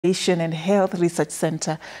And Health Research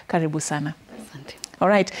Center. Karibu sana. Asante. All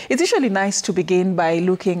right. It's usually nice to begin by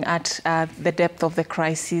looking at the depth of the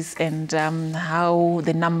crisis and how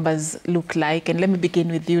the numbers look like. And let me begin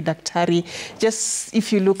with you, Daktari. Just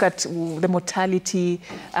if you look at the mortality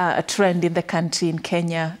trend in the country, in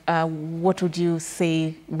Kenya, what would you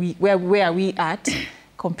say, where are we at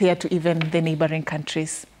compared to even the neighboring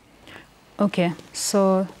countries? Okay,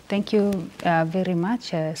 so thank you very much,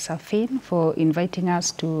 Safin, for inviting us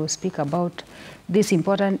to speak about this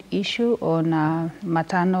important issue on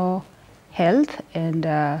maternal health and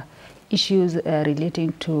issues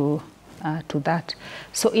relating to that.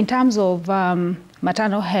 So in terms of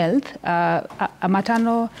maternal health,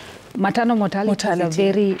 maternal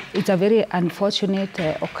mortality it's a very unfortunate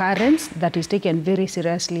occurrence that is taken very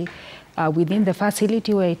seriously within the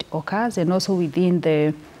facility where it occurs and also within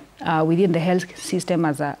the health system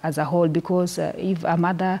as a whole, because if a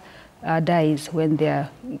mother dies when they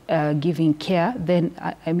are giving care, then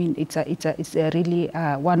I mean it's really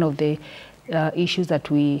one of the issues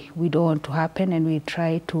that we don't want to happen, and we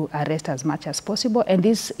try to arrest as much as possible. And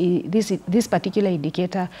this particular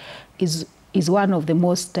indicator is one of the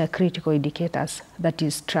most critical indicators that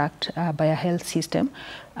is tracked by a health system.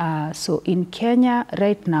 So in Kenya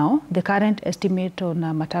right now, the current estimate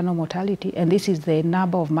on maternal mortality, and this is the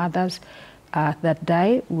number of mothers that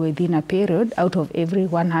die within a period out of every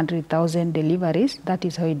 100,000 deliveries, that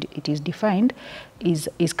is how it is defined, is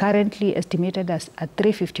currently estimated as at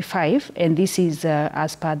 355, and this is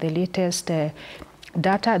as per the latest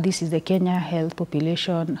data. This is the Kenya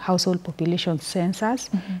household population census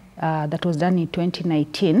that was done in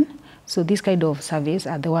 2019. So these kind of surveys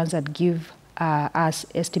are the ones that give us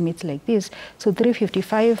estimates like this. So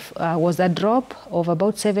 355 was a drop of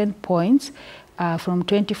about 7 points from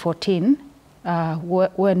 2014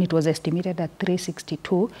 when it was estimated at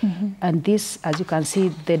 362. And this, as you can see,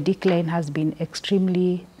 the decline has been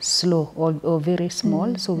extremely slow or very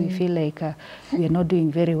small. So we feel like we are not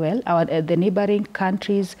doing very well. The neighboring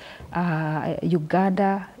countries,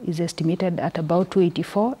 Uganda is estimated at about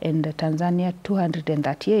 284 and Tanzania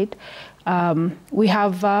 238. We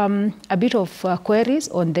have a bit of queries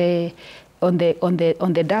on the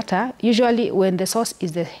data. Usually when the source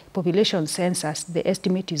is the population census, the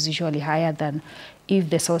estimate is usually higher than if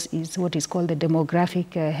the source is what is called the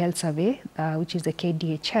demographic health survey, which is the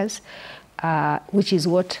KDHS, which is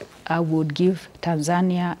what would give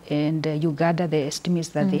Tanzania and Uganda the estimates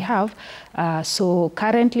that they have. So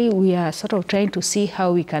currently we are sort of trying to see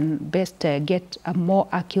how we can best get a more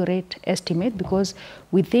accurate estimate, because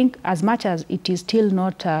we think as much as it is still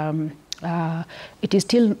not it is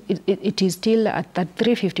still at that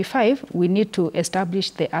 355. We need to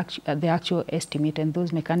establish the actual estimate, and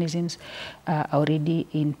those mechanisms are already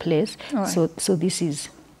in place. Right. So this is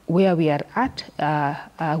where we are at.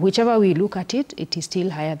 Whichever we look at it, it is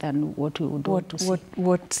still higher than what we would want to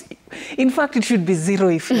see. In fact, it should be zero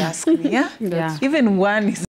if you ask me. Yeah? Yeah. Even one is